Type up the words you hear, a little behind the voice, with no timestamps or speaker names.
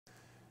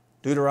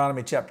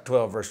Deuteronomy chapter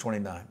 12, verse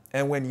 29.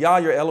 And when YAH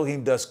your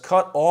Elohim does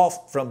cut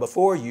off from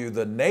before you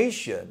the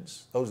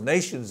nations, those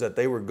nations that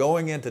they were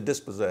going in to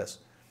dispossess,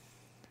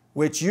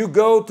 which you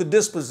go to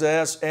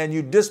dispossess, and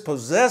you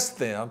dispossess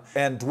them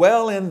and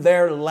dwell in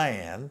their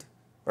land,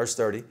 verse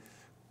 30,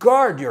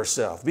 guard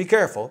yourself, be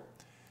careful,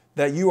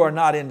 that you are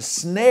not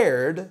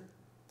ensnared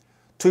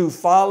to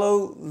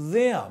follow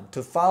them,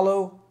 to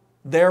follow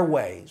their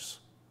ways,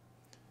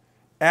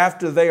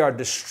 after they are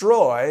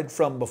destroyed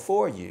from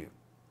before you,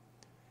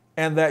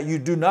 and that you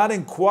do not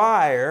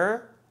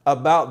inquire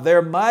about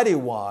their mighty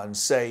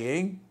ones,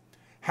 saying,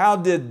 how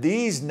did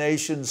these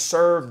nations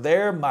serve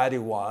their mighty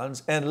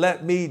ones, and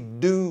let me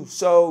do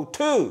so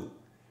too?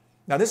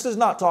 Now, this is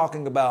not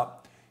talking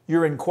about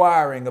you're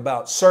inquiring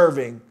about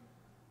serving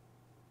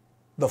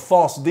the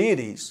false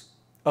deities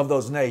of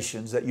those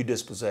nations that you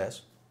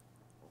dispossess.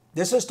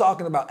 This is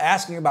talking about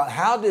asking about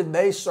how did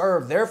they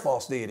serve their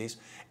false deities,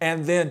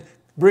 and then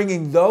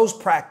bringing those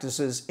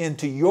practices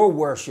into your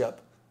worship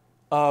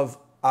of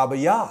Abba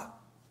YAH.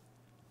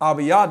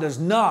 Abba YAH does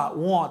not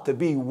want to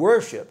be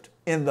worshiped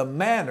in the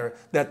manner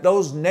that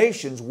those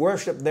nations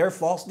worship their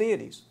false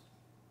deities.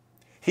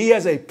 He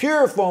has a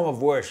pure form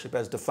of worship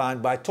as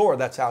defined by Torah.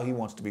 That's how he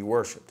wants to be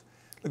worshiped.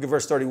 Look at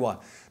verse 31.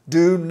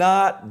 Do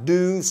not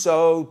do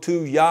so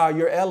to YAH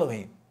your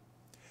Elohim.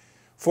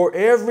 For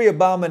every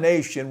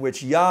abomination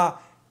which YAH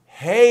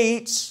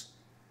hates,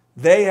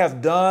 they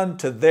have done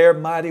to their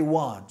mighty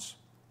ones.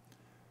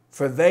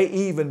 For they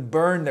even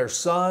burn their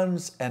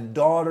sons and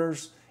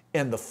daughters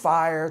in the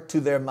fire to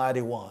their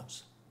mighty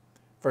ones.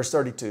 Verse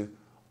 32.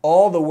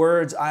 All the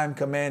words I am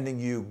commanding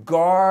you,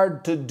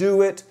 guard to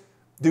do it.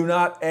 Do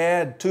not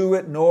add to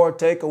it nor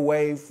take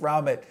away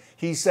from it.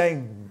 He's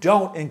saying,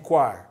 don't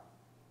inquire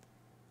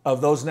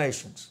of those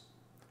nations,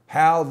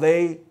 how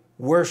they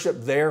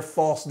worship their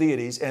false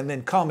deities, and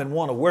then come and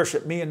want to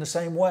worship me in the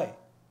same way.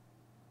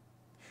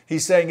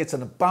 He's saying it's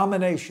an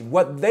abomination.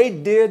 What they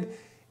did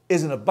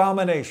is an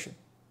abomination.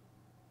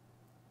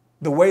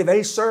 The way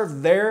they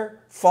served their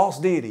false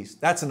deities,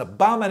 that's an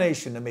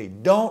abomination to me.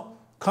 Don't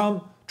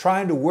come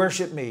trying to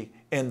worship me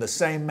in the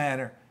same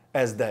manner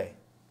as they.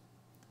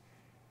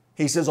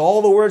 He says,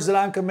 all the words that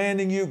I'm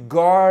commanding you,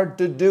 guard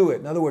to do it.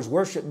 In other words,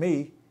 worship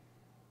me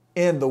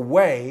in the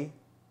way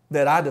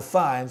that I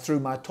define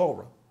through my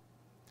Torah.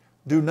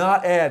 Do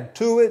not add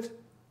to it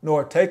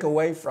nor take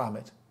away from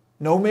it.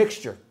 No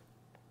mixture.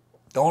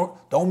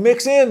 Don't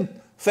mix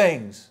in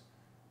things,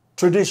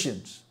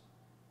 traditions,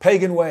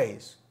 pagan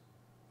ways,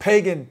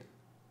 pagan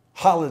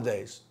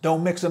holidays.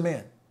 Don't mix them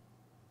in.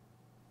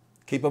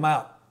 Keep them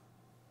out.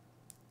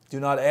 Do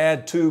not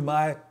add to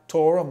my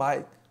Torah,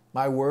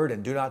 my word,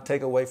 and do not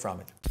take away from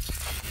it.